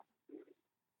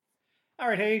All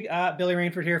right, hey, Billy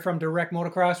Rainford here from Direct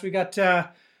Motocross. We've got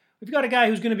a guy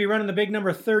who's going to be running the big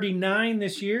number 39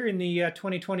 this year in the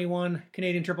 2021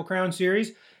 Canadian Triple Crown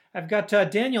Series. I've got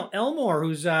Daniel Elmore,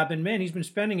 who's he's been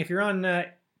spending. If you're on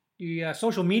the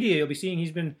social media, you'll be seeing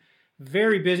he's been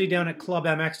very busy down at Club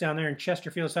MX down there in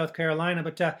Chesterfield, South Carolina.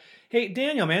 But hey,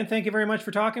 Daniel, man, thank you very much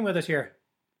for talking with us here.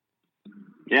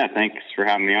 Yeah, thanks for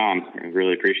having me on. I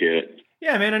really appreciate it.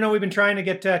 Yeah, man, I know we've been trying to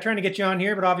get you on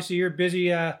here, but obviously you're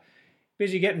busy.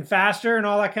 Busy getting faster and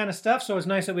all that kind of stuff. So it's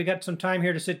nice that we got some time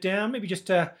here to sit down. Maybe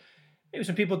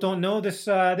some people don't know this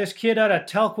kid out of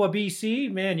Telkwa,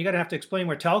 BC. Man, you're gonna have to explain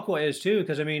where Telkwa is too,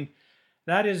 because I mean,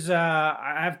 that is.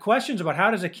 I have questions about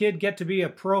how does a kid get to be a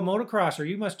pro motocrosser?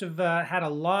 You must have had a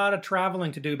lot of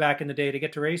traveling to do back in the day to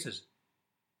get to races.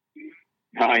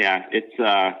 Oh yeah, it's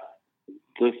a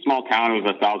small town of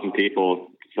 1,000 people.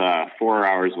 It's 4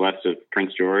 hours west of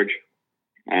Prince George,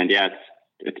 and yeah,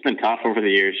 it's been tough over the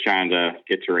years trying to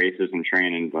get to races and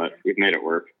training, but we've made it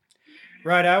work.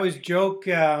 Right. I always joke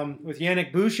with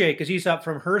Yannick Boucher because he's up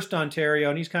from Hearst, Ontario,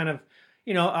 and he's kind of,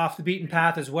 off the beaten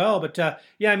path as well. But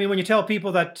yeah, I mean, when you tell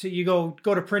people that you go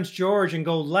to Prince George and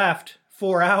go left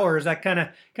 4 hours, that kind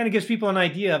of gives people an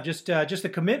idea of just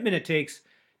the commitment it takes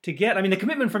to get. I mean, the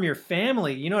commitment from your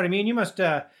family. You know what I mean? You must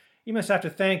have to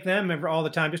thank them all the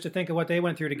time just to think of what they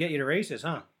went through to get you to races,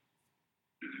 huh?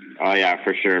 Oh yeah,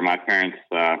 for sure. My parents,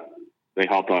 they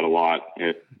helped out a lot.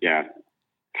 Yeah.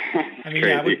 I mean,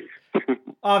 crazy. Yeah,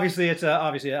 obviously it's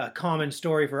a common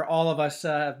story for all of us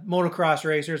motocross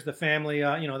racers, the family,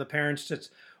 the parents. It's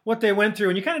what they went through,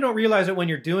 and you kind of don't realize it when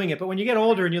you're doing it. But when you get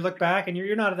older and you look back, and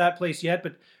you're not at that place yet,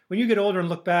 but when you get older and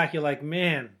look back, you're like,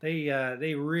 man,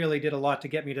 they really did a lot to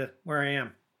get me to where I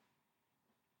am.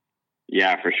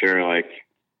 Yeah, for sure. Like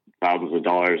thousands of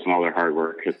dollars and all their hard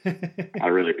work. I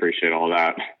really appreciate all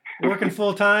that. Working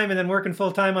full time and then working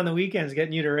full time on the weekends,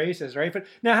 getting you to races, right? But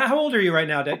now, how old are you right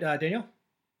now, Daniel?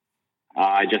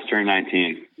 I just turned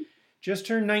 19. Just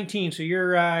turned 19, so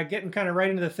you're getting kind of right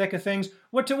into the thick of things.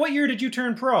 What year did you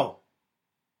turn pro?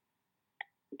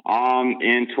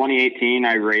 In 2018,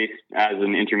 I raced as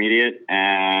an intermediate,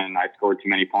 and I scored too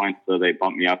many points, so they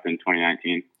bumped me up in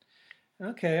 2019.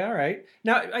 Okay, all right.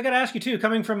 Now I got to ask you too.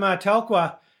 Coming from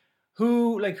Telkwa.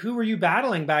 Who were you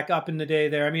battling back up in the day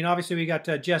there? I mean, obviously we got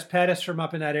Jess Pettis from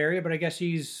up in that area, but I guess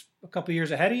he's a couple of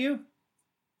years ahead of you.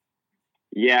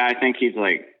 Yeah, I think he's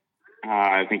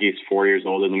 4 years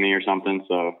older than me or something.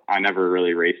 So I never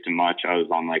really raced him much. I was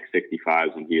on like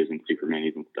 65s and he was in super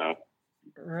minis and stuff.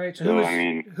 Right. So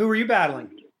who were you battling?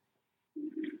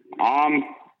 The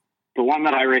one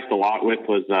that I raced a lot with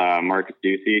was Marcus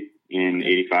Ducey in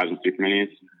 85s and super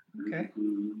minis. Okay.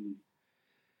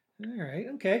 All right.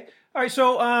 Okay. All right.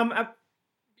 So,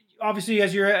 obviously,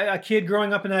 as you're a kid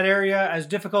growing up in that area, as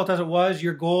difficult as it was,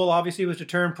 your goal obviously was to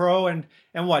turn pro and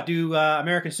what? Do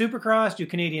American Supercross? Do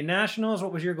Canadian Nationals?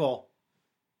 What was your goal?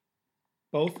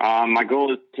 Both. My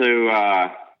goal is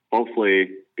to hopefully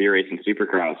be racing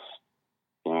Supercross.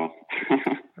 So.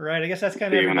 Right. I guess that's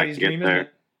kind of everybody's dream, isn't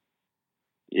it?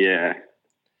 Yeah.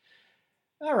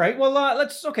 All right. Well,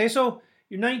 Okay. So.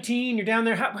 You're 19, you're down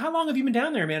there. How long have you been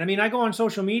down there, man? I mean, I go on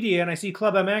social media and I see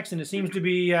Club MX and it seems to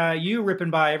be you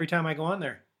ripping by every time I go on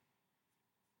there.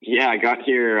 Yeah, I got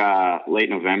here late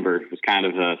November. It was kind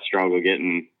of a struggle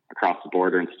getting across the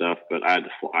border and stuff, but I had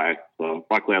to fly. So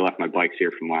luckily I left my bikes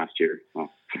here from last year. So.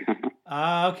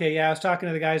 Okay. Yeah, I was talking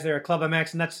to the guys there at Club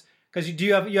MX, and that's because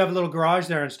you have a little garage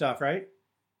there and stuff, right?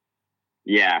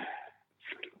 Yeah.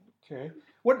 Okay.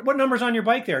 What number's on your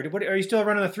bike there? Are you still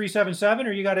running a 377,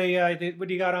 or you got what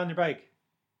do you got on your bike?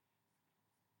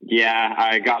 Yeah,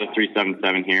 I got a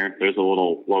 377 here. There's a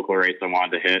little local race I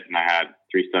wanted to hit, and I had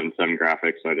 377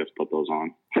 graphics, so I just put those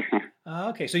on.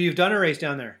 Okay, so you've done a race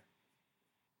down there.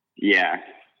 Yeah.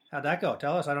 How'd that go?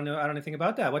 Tell us. I don't know anything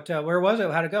about that. Where was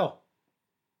it? How'd it go?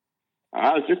 It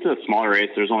was just a smaller race.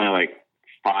 There's only like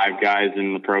 5 guys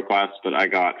in the pro class, but I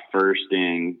got first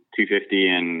in 250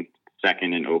 and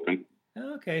second in open.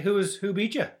 Okay, who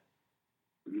beat you?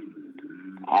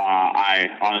 I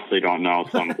honestly don't know.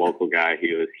 Some local guy.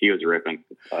 He was ripping.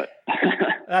 But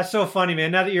that's so funny,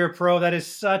 man. Now that you're a pro, that is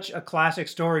such a classic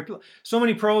story. So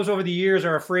many pros over the years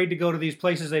are afraid to go to these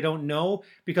places they don't know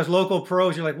because local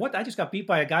pros, you're like, what? I just got beat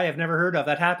by a guy I've never heard of.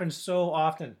 That happens so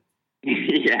often.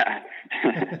 Yeah.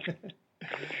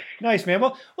 Nice, man.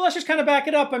 Well, let's just kind of back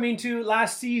it up. I mean, to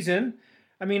last season.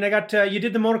 I mean, I got you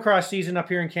did the motocross season up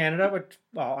here in Canada,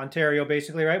 Ontario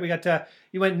basically, right? We got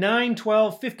you went 9,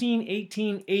 12, 15,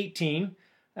 18, 18.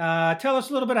 Tell us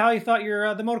a little bit how you thought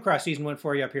the motocross season went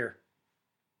for you up here.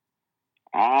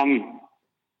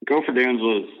 Go for Dunes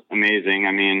was amazing.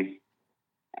 I mean,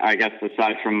 I guess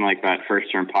aside from like that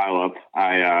first turn pileup,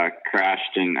 I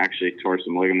crashed and actually tore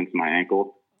some ligaments in my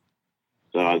ankle.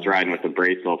 So I was riding with a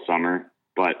brace all summer.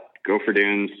 But Gopher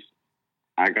Dunes,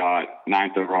 I got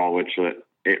 9th overall, which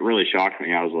it really shocked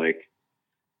me. I was like,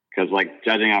 because like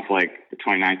judging off like the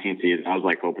 2019 season, I was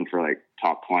like hoping for like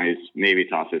top 20s, maybe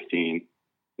top 15.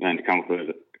 And then to come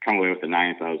away with the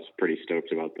 9th, I was pretty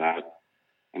stoked about that.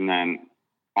 And then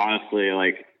honestly,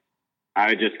 like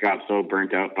I just got so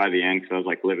burnt out by the end because I was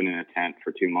like living in a tent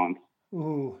for 2 months.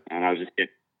 Ooh. And I was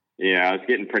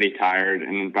getting pretty tired.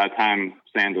 And by the time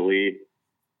Sand Del Lee,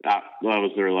 that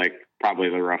was probably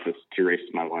the roughest 2 races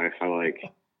of my life. I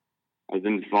was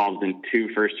involved in 2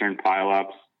 first turn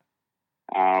pileups,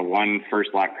 1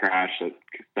 first lap crash that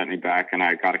sent me back, and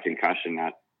I got a concussion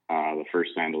at the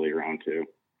first Sand Del Lee round too.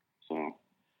 So.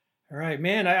 All right,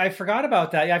 man. I forgot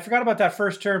about that. Yeah, I forgot about that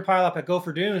first turn pileup at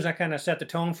Gopher Dunes. That kind of set the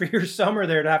tone for your summer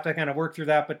there to have to kind of work through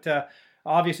that. But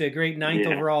obviously, a great 9th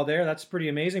overall there. That's pretty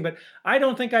amazing. But I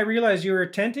don't think I realized you were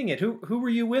tenting it. Who were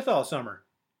you with all summer?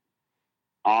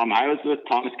 I was with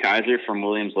Thomas Kaiser from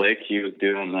Williams Lake. He was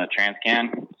doing the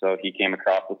Transcan, so he came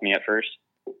across with me at first.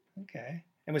 Okay.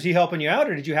 And was he helping you out,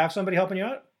 or did you have somebody helping you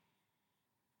out?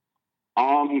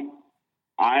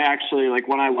 I actually, like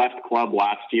when I left club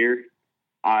last year,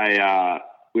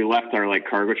 we left our like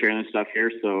cargo trailer and stuff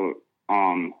here. So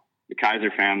the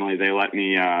Kaiser family, they let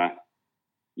me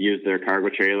use their cargo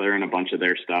trailer and a bunch of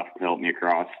their stuff to help me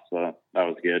across. So that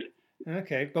was good.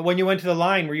 Okay. But when you went to the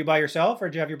line, were you by yourself or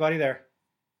did you have your buddy there?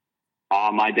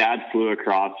 My dad flew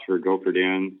across for Gopher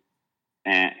Dunes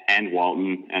and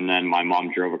Walton, and then my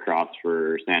mom drove across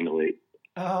for Sand Del Lee.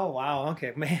 Oh, wow.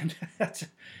 Okay, man.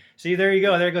 See, there you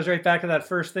go. There it goes right back to that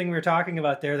first thing we were talking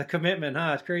about there, the commitment,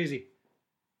 huh? It's crazy.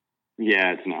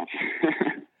 Yeah, it's nuts.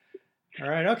 All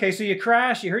right. Okay, so you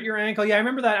crashed, you hurt your ankle. Yeah, I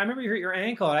remember that. I remember you hurt your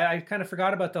ankle. I kind of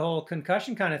forgot about the whole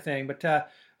concussion kind of thing. But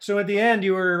so at the end,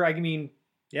 you were, you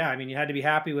had to be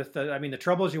happy with the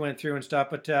troubles you went through and stuff.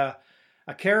 But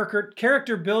a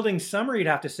character building summer, you'd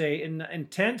have to say, in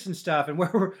tents and stuff. And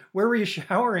where were you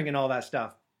showering and all that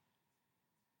stuff?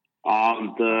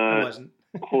 The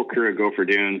whole crew at Gopher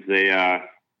Dunes,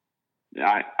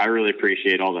 I really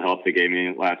appreciate all the help they gave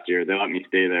me last year. They let me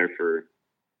stay there for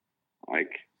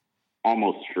like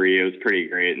almost free. It was pretty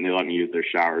great, and they let me use their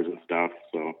showers and stuff.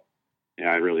 So yeah,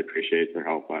 I really appreciate their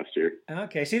help last year.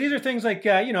 Okay, see, these are things like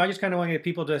I just kind of want to get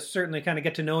people to certainly kind of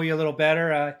get to know you a little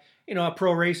better. A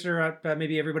pro racer,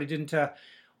 maybe everybody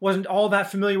wasn't all that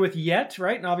familiar with yet,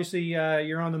 right? And obviously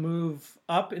you're on the move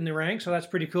up in the ranks, so that's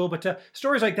pretty cool. But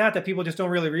stories like that people just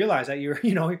don't really realize that you're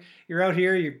out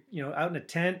here, you're out in a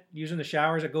tent using the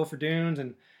showers at Gopher Dunes,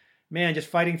 and man, just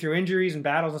fighting through injuries and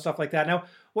battles and stuff like that. Now,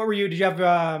 did you have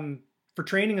for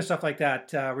training and stuff like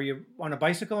that? Were you on a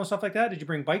bicycle and stuff like that? Did you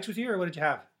bring bikes with you, or what did you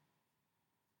have?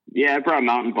 Yeah, I brought a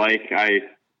mountain bike. I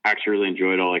actually really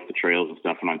enjoyed all like the trails and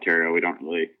stuff in Ontario. We don't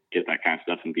really get that kind of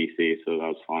stuff in BC, so that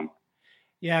was fun.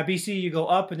 Yeah, BC, you go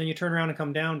up and then you turn around and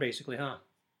come down, basically, huh?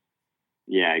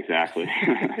 Yeah, exactly.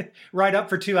 Ride up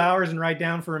for 2 hours and ride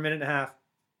down for a minute and a half.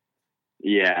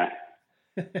 Yeah.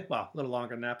 Well, a little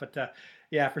longer than that, but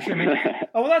yeah, for sure.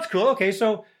 Oh, well, that's cool. Okay,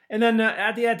 so and then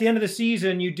at the end of the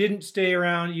season, you didn't stay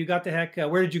around. You got the heck.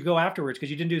 Where did you go afterwards?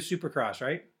 Because you didn't do Supercross,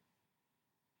 right?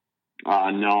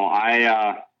 No,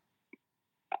 I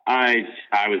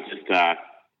was just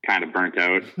kind of burnt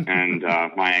out, and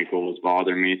my ankle was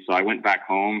bothering me. So I went back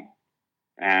home,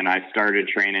 and I started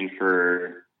training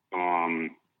for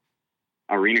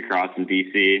arena cross in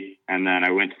BC. And then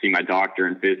I went to see my doctor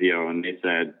and physio, and they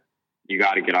said, you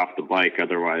got to get off the bike,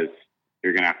 otherwise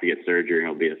you're going to have to get surgery, and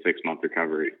it'll be a 6-month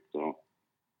recovery. So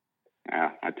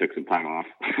yeah, I took some time off.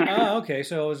 Oh, okay.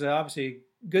 So it was obviously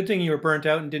good thing you were burnt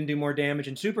out and didn't do more damage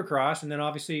in Supercross, and then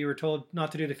obviously you were told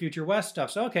not to do the Future West stuff.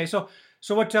 So okay, so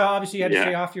what? Obviously you had to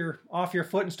stay off your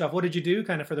foot and stuff. What did you do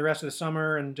kind of for the rest of the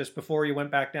summer and just before you went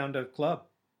back down to club?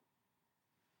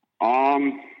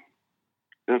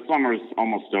 The summer's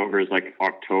almost over. It's like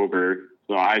October,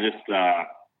 so I just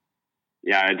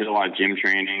I did a lot of gym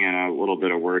training and a little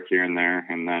bit of work here and there,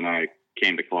 and then I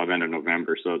came to club end of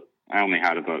November. So I only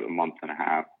had about a month and a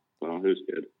half, so it was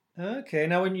good. Okay.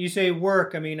 Now, when you say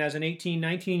work, I mean, as an 18,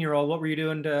 19-year-old, what were you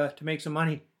doing to make some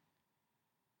money?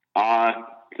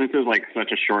 Since it was like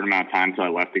such a short amount of time till I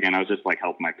left again, I was just like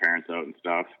helping my parents out and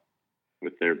stuff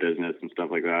with their business and stuff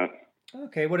like that.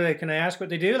 Okay. Can I ask what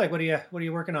they do? Like, what are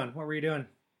you working on? What were you doing?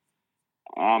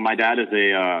 My dad is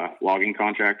a logging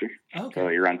contractor. Okay. So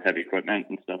he runs heavy equipment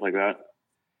and stuff like that.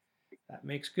 That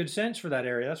makes good sense for that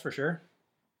area. That's for sure.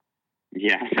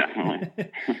 Yeah,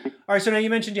 definitely. All right, so now you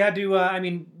mentioned you had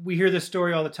to, we hear this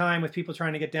story all the time with people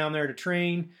trying to get down there to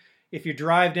train. if you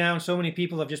drive down, so many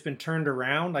people have just been turned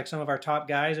around. Like some of our top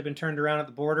guys have been turned around at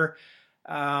the border.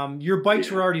 Your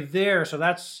bikes were already there, so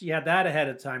you had that ahead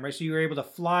of time, right? So you were able to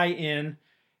fly in,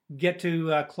 get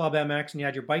to Club MX, and you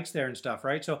had your bikes there and stuff,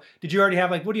 right? So did you already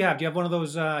have, like, what do you have? Do you have one of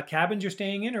those cabins you're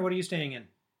staying in, or what are you staying in?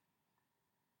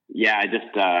 Yeah, I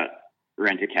just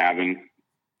rent a cabin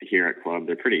here at Club.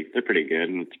 They're pretty good,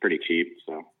 and it's pretty cheap.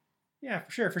 So yeah,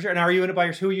 for sure. Now, are you in it by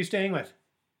yourself? Who are you staying with?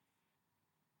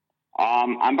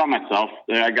 I'm by myself.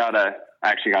 I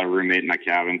actually got a roommate in my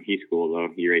cabin. He's cool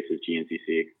though. He races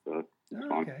GNCC, so it's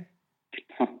fun. Okay.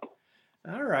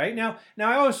 All right. Now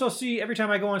I also see every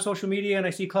time I go on social media and I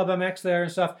see Club MX there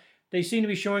and stuff, they seem to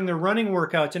be showing their running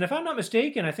workouts. And if I'm not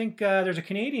mistaken, I think there's a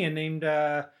Canadian named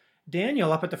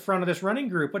Daniel up at the front of this running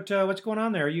group. What's going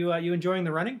on there? Are you enjoying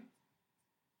the running?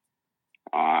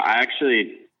 I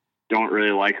actually don't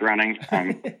really like running.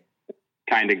 I'm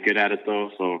kind of good at it though,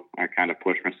 so I kind of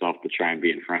push myself to try and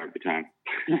be in front every time.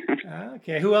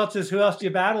 Okay. Who else do you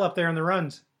battle up there in the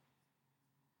runs?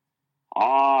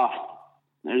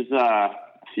 There's a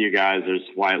few guys. There's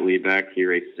Wyatt Liebeck. He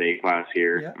races A class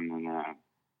here, yep. And then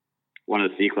one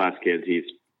of the C class kids. He's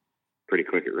pretty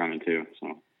quick at running too.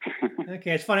 So.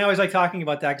 Okay, it's funny. I always like talking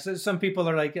about that because some people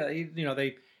are like,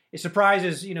 it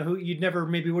surprises, who you'd never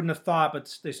maybe wouldn't have thought,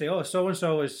 but they say, oh, so and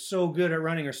so is so good at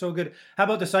running or so good. How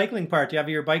about the cycling part? Do you have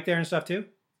your bike there and stuff too?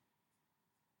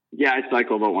 Yeah, I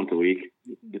cycle about once a week.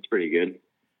 It's pretty good.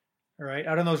 All right,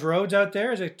 out on those roads out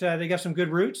there, is it? They got some good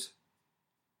routes.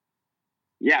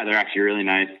 Yeah, they're actually really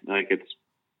nice. Like it's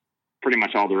pretty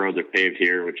much all the roads are paved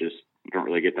here, which is you don't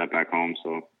really get that back home,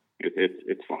 so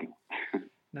it's fun.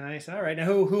 Nice. All right. Now,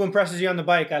 who impresses you on the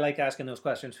bike? I like asking those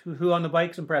questions. Who on the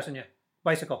bike's impressing you?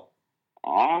 Bicycle.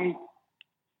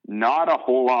 Not a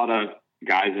whole lot of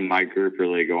guys in my group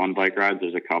really go on bike rides.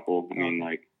 There's a couple. I mean,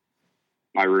 like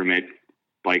my roommate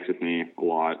bikes with me a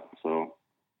lot, so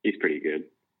he's pretty good.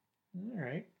 All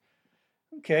right.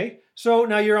 Okay. So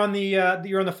now you're on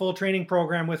the full training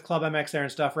program with Club MX there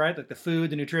and stuff, right? Like the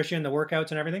food, the nutrition, the workouts,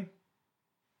 and everything.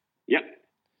 Yep.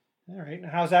 All right. Now,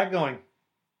 how's that going?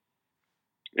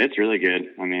 It's really good.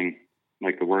 I mean,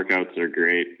 like the workouts are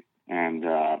great, and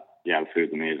the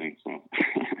food's amazing. So.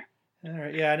 All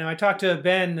right. Yeah. Now I talked to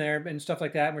Ben there and stuff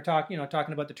like that, and we're talking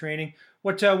about the training.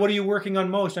 What are you working on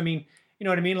most? I mean, you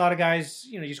know what I mean? A lot of guys,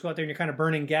 you just go out there and you're kind of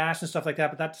burning gas and stuff like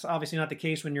that, but that's obviously not the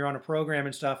case when you're on a program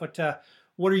and stuff.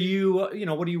 What are you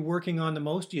working on the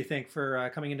most, do you think, for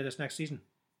coming into this next season?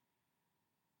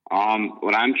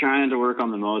 What I'm trying to work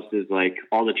on the most is like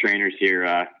all the trainers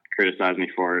here criticize me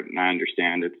for it, and I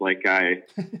understand. It's like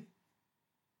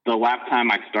the lap time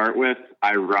I start with,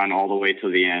 I run all the way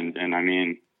to the end. And I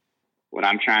mean, what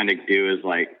I'm trying to do is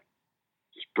like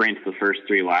sprint the first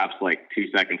 3 laps like 2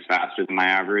 seconds faster than my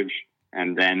average,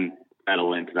 and then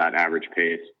settle into that average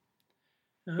pace.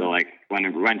 Uh-huh. So like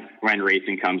when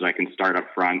racing comes, I can start up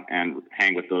front and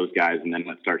hang with those guys, and then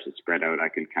when it starts to spread out, I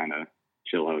can kind of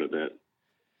chill out a bit.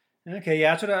 Okay,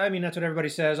 yeah, that's what everybody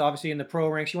says. Obviously, in the pro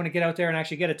ranks, you want to get out there and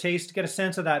actually get a taste, get a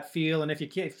sense of that feel. And if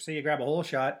say you grab a hole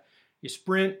shot, you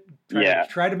sprint,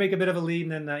 try to make a bit of a lead,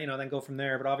 and then then go from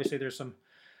there. But obviously, there's some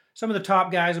of the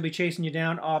top guys will be chasing you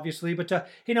down, obviously. But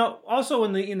also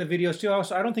in the videos too.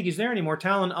 Also, I don't think he's there anymore.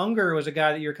 Talon Unger was a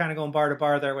guy that you're kind of going bar to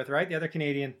bar there with, right? The other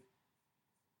Canadian.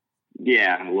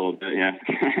 Yeah, a little bit, yeah.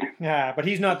 Yeah, but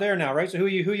he's not there now, right? So who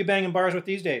you banging bars with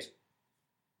these days?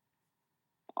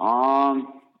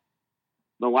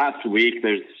 The last week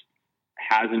there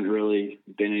hasn't really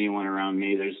been anyone around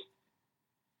me. There's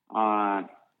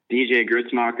DJ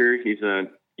Gritzmacher. He's a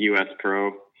U.S.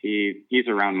 pro. He's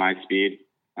around my speed.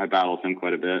 I battle with him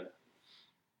quite a bit.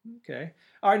 Okay.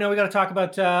 All right. Now we got to talk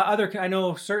about other. I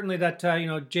know certainly that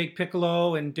Jake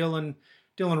Piccolo and Dylan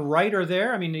Wright are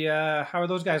there. I mean, how are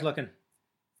those guys looking?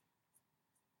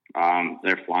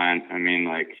 They're flying. I mean,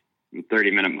 like in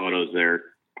 30-minute motos, they're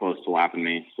close to lapping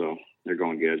me, so they're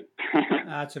going good.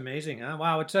 That's amazing. Huh?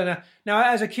 Wow. It's now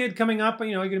as a kid coming up,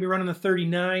 you're going to be running the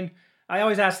 39. I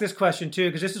always ask this question too,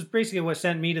 because this is basically what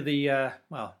sent me to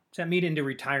sent me into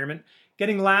retirement.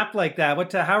 Getting lapped like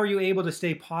that, how are you able to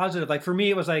stay positive? Like for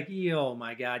me, it was like, oh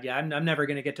my God, yeah, I'm never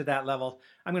going to get to that level.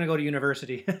 I'm going to go to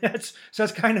university. That's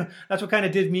what kind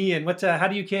of did me in. How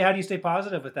do you stay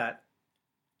positive with that?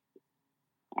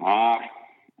 I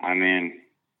mean,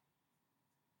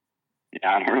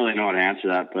 yeah, I don't really know how to answer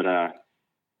that, but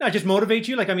no, it just motivates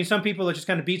you. Like, I mean, some people it just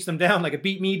kind of beats them down, like it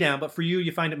beat me down. But for you,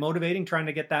 you find it motivating trying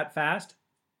to get that fast.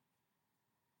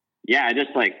 Yeah, I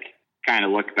just like kind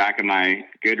of look back at my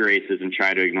good races and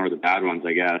try to ignore the bad ones,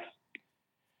 I guess.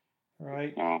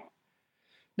 Right.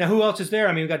 Now, who else is there?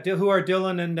 I mean, we got who are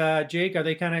Dylan and Jake? Are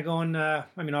they kind of going? I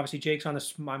mean, obviously Jake's on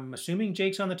the. I'm assuming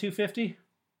Jake's on the 250.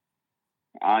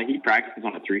 He practices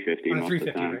on a 350 On a most 350,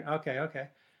 of the time. right? Okay, okay.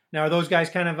 Now, are those guys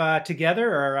kind of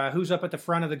together, or who's up at the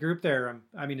front of the group there?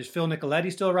 I mean, is Phil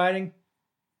Nicoletti still riding?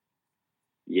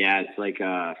 Yeah, it's like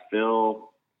Phil,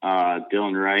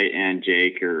 Dylan Wright, and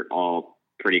Jake are all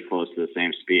pretty close to the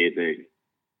same speed. They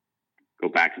go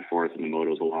back and forth in the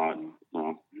motos a lot.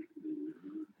 So.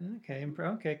 Okay,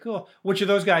 okay, cool. Which of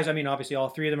those guys? I mean, obviously, all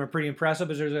three of them are pretty impressive.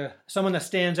 Is there someone that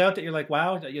stands out that you're like,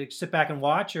 wow, that you sit back and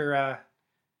watch, or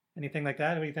anything like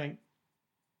that? What do you think?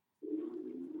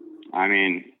 I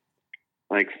mean,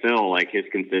 like Phil, like his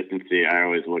consistency, I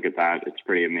always look at that. It's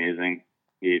pretty amazing.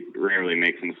 He rarely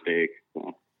makes a mistake.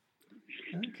 So.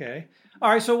 Okay.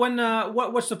 All right. So when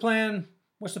what's the plan?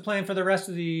 What's the plan for the rest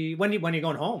of the when you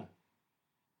going home?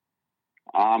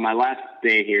 My last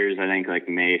day here is I think like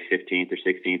May 15th or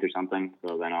 16th or something.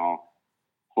 So then I'll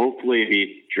hopefully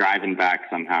be driving back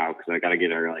somehow because I got to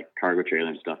get our like cargo trailer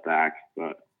and stuff back.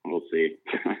 But we'll see.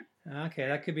 Okay,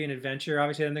 that could be an adventure.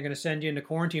 Obviously, then they're going to send you into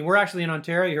quarantine. We're actually in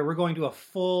Ontario here. We're going to a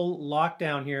full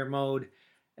lockdown here mode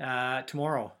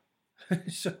tomorrow.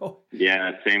 So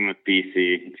yeah, same with BC.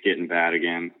 It's getting bad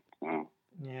again. So.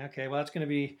 Yeah. Okay. Well, that's going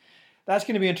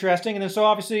to be interesting. And then so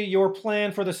obviously your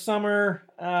plan for the summer.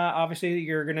 Obviously,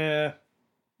 you're going to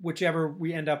whichever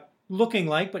we end up looking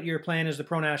like, but your plan is the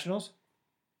Pro Nationals.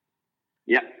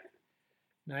 Yep.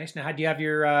 Nice. Now, do you have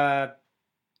your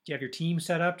team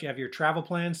set up? Do you have your travel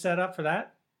plans set up for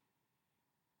that?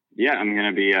 Yeah, I'm going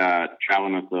to be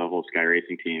traveling with the whole Sky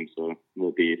Racing team, so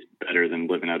it'll be better than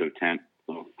living out of a tent.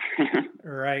 So.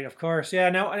 Right, of course. Yeah.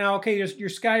 Now, okay, your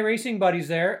Sky Racing buddies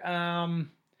there.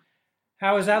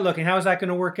 How is that looking? How is that going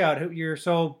to work out? You're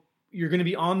going to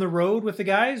be on the road with the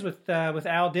guys, with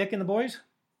Al, Dick, and the boys?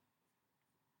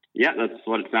 Yeah, that's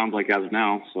what it sounds like as of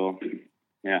now. So,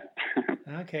 yeah.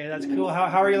 Okay, that's cool.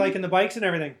 How are you liking the bikes and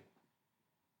everything?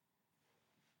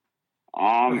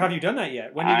 Or have you done that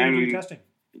yet? When are you going to do your testing?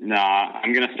 No,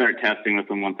 I'm going to start testing with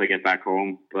them once I get back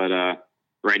home. But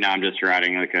right now I'm just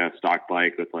riding like a stock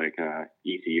bike with like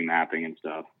ECU mapping and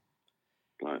stuff.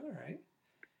 But all right.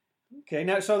 Okay,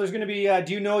 now so there's going to be.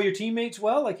 Do you know your teammates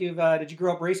well? Like did you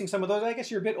grow up racing some of those? I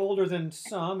guess you're a bit older than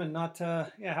some, and not.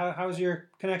 Yeah, how's your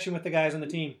connection with the guys on the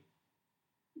team?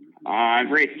 I've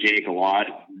raced Jake a lot.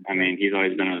 I mean, he's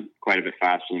always been quite a bit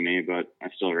faster than me, but I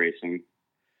still race him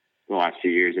the last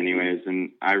few years, anyways.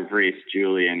 And I've raced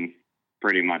Julian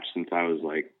pretty much since I was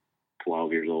like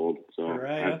 12 years old, so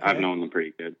right, okay. I've known them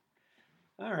pretty good.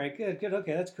 All right, good.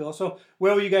 Okay, that's cool. So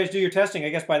where will you guys do your testing? I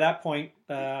guess by that point,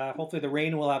 hopefully the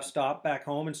rain will have stopped back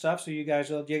home and stuff. So do you guys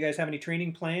have any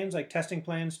training plans, like testing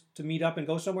plans to meet up and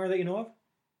go somewhere that you know of?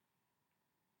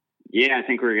 Yeah, I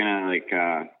think we're going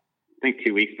to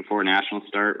 2 weeks before national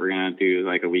start, we're going to do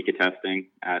like a week of testing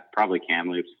at probably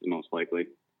Kamloops, most likely.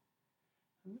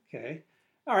 Okay.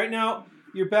 All right. Now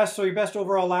your best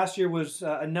overall last year was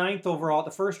a 9th overall at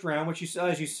the first round, which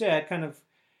as you said, kind of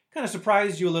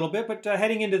surprised you a little bit, but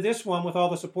heading into this one with all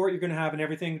the support you're going to have and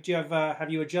everything, do you have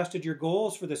you adjusted your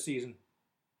goals for this season?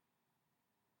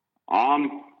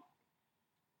 I'm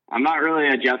not really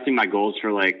adjusting my goals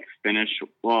for like finish.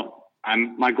 Well,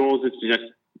 my goals is to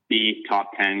just be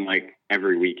top 10 like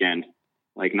every weekend,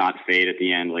 like not fade at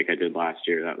the end like I did last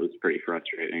year. That was pretty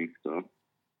frustrating. So.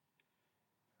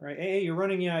 Right. Hey, you're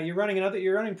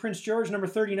running Prince George number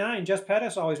 39. Jess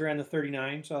Pettis always ran the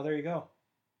 39, so there you go.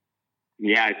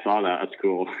 Yeah, I saw that. That's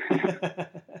cool.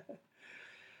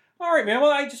 All right, man.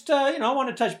 Well, I just, I want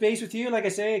to touch base with you. Like I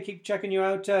say, I keep checking you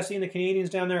out, seeing the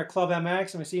Canadians down there at Club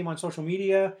MX, and I see them on social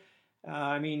media.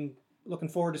 I mean, looking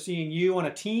forward to seeing you on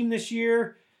a team this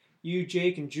year. You,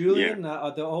 Jake, and Julian, the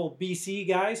whole BC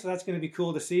guys. So that's going to be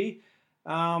cool to see.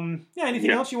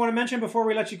 Anything else you want to mention before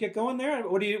we let you get going there?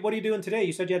 What are you doing today?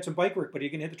 You said you had some bike work, but are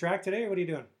you going to hit the track today, or what are you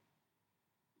doing?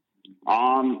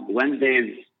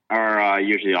 Wednesdays are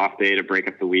usually off day to break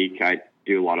up the week. I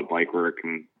do a lot of bike work.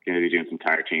 I'm going to be doing some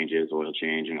tire changes, oil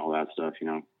change, and all that stuff,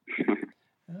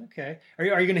 Okay. Are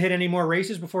you going to hit any more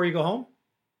races before you go home?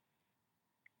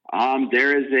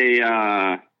 There is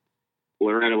a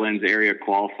Loretta Lynn's area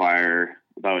qualifier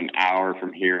about an hour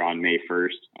from here on May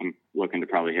 1st. I'm looking to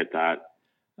probably hit that.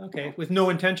 Okay. With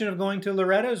no intention of going to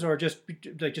Loretta's, or just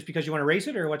because you want to race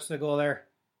it, or what's the goal there?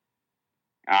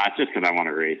 It's just because I want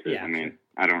to race it. Yeah, I mean,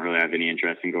 I don't really have any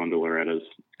interest in going to Loretta's.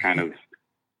 Kind of,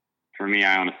 for me,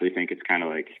 I honestly think it's kind of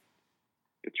like,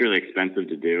 it's really expensive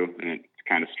to do, and it's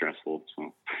kind of stressful.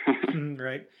 So.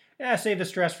 Right. Yeah, save the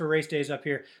stress for race days up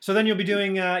here. So then you'll be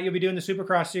doing the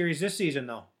Supercross series this season,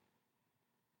 though.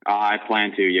 I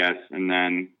plan to, yes, and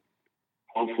then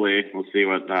hopefully we'll see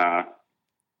what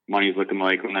money's looking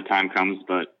like when the time comes.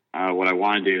 But what I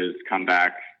want to do is come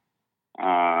back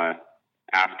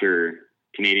after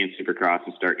Canadian Supercross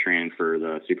and start training for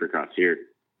the Supercross here.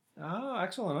 Oh,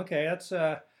 excellent. Okay,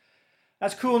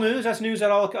 that's cool news. That's news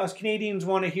that all us Canadians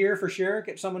want to hear for sure.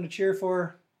 Get someone to cheer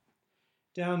for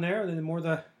down there. The more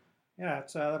the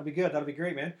it's that'll be good. That'll be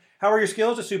great, man. How are your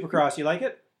skills at Supercross? You like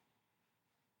it?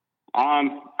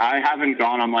 I haven't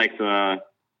gone on like the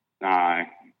I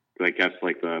guess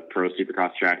like the pro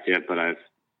Supercross tracks yet, but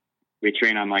we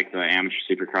train on like the amateur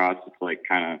Supercross. It's like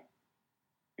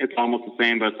it's almost the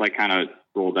same, but it's like kind of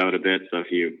rolled out a bit. So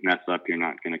if you mess up, you're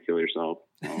not going to kill yourself.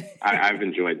 So I've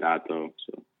enjoyed that though.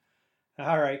 So.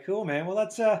 All right, cool, man. Well,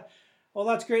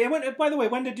 that's great. And by the way,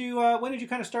 when did you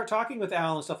kind of start talking with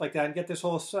Al and stuff like that, and get this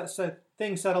whole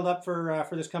thing settled up for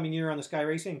this coming year on the Sky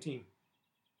Racing team?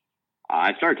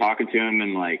 I started talking to him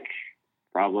in like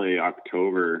probably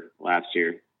October last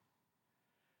year.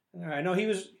 All right, I know he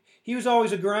was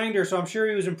always a grinder, so I'm sure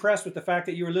he was impressed with the fact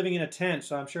that you were living in a tent.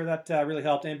 So I'm sure that really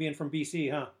helped, and being from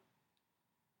BC, huh?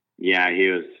 Yeah, he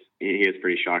was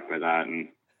pretty shocked by that, and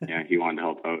yeah, he wanted to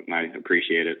help out, and I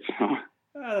appreciate it. So.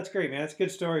 That's great, man. That's a good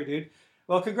story, dude.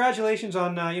 Well, congratulations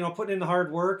on putting in the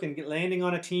hard work and landing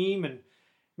on a team, and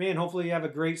man, hopefully you have a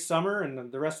great summer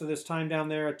and the rest of this time down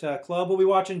there at club. We'll be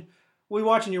watching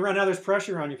you run. Now there's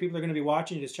pressure on you. People are going to be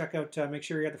watching you. Just check out, make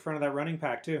sure you're at the front of that running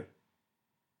pack too.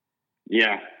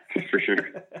 Yeah, for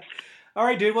sure. All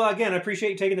right, dude. Well, again, I appreciate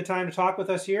you taking the time to talk with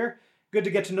us here. Good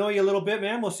to get to know you a little bit,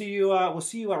 man. We'll see you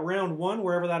at round 1,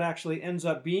 wherever that actually ends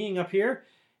up being up here.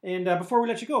 And before we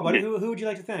let you go, buddy, who would you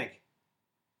like to thank?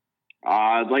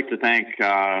 I'd like to thank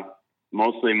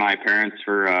mostly my parents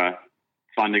for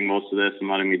funding most of this and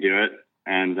letting me do it,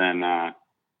 and then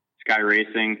Sky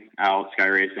Racing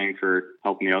for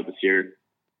helping me out this year,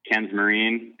 Ken's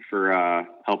Marine for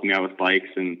helping me out with bikes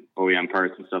and OEM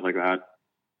parts and stuff like that,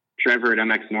 Trevor at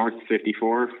MX North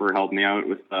 54 for helping me out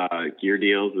with gear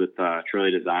deals with Troy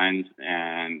Designs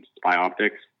and Spy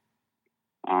Optics,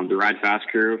 the Ride Fast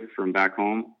crew from back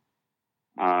home,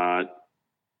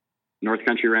 North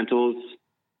Country Rentals,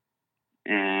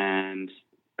 and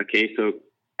Acaso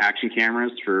Action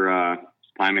Cameras for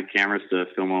supplying me cameras to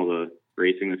film all the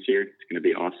racing this year. It's going to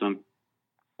be awesome.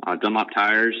 Dunlop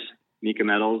Tires, Mika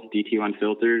Metals, DT1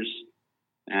 Filters,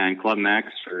 and Club Max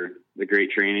for the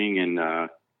great training and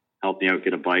helped me out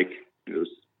get a bike.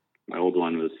 My old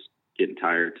one was getting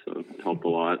tired, so it helped a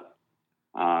lot.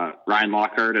 Ryan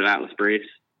Lockhart at Atlas Brace,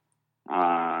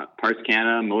 Parts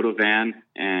Canada, Moto Van,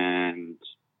 and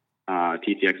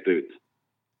TCX Boots.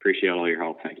 Appreciate all your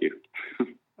help. Thank you.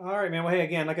 All right, man. Well, hey,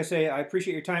 again, like I say, I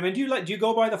appreciate your time. And do you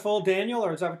go by the full Daniel,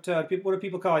 or is that what do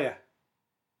people call you?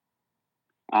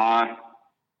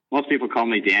 Most people call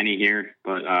me Danny here,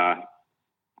 but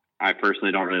I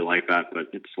personally don't really like that, but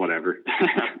it's whatever.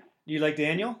 Do you like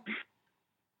Daniel?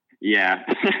 Yeah.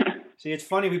 See, it's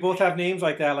funny. We both have names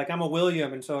like that. Like I'm a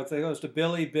William, and so it goes to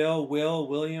Billy, Bill, Will,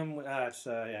 William.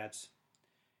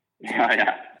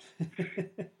 Yeah.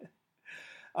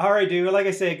 All right, dude. Like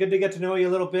I say, good to get to know you a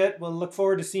little bit. We'll look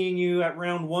forward to seeing you at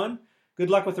round 1. Good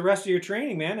luck with the rest of your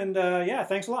training, man. And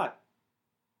thanks a lot.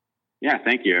 Yeah,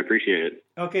 thank you. I appreciate it.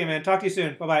 Okay, man. Talk to you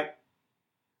soon. Bye-bye.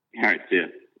 All right, see ya.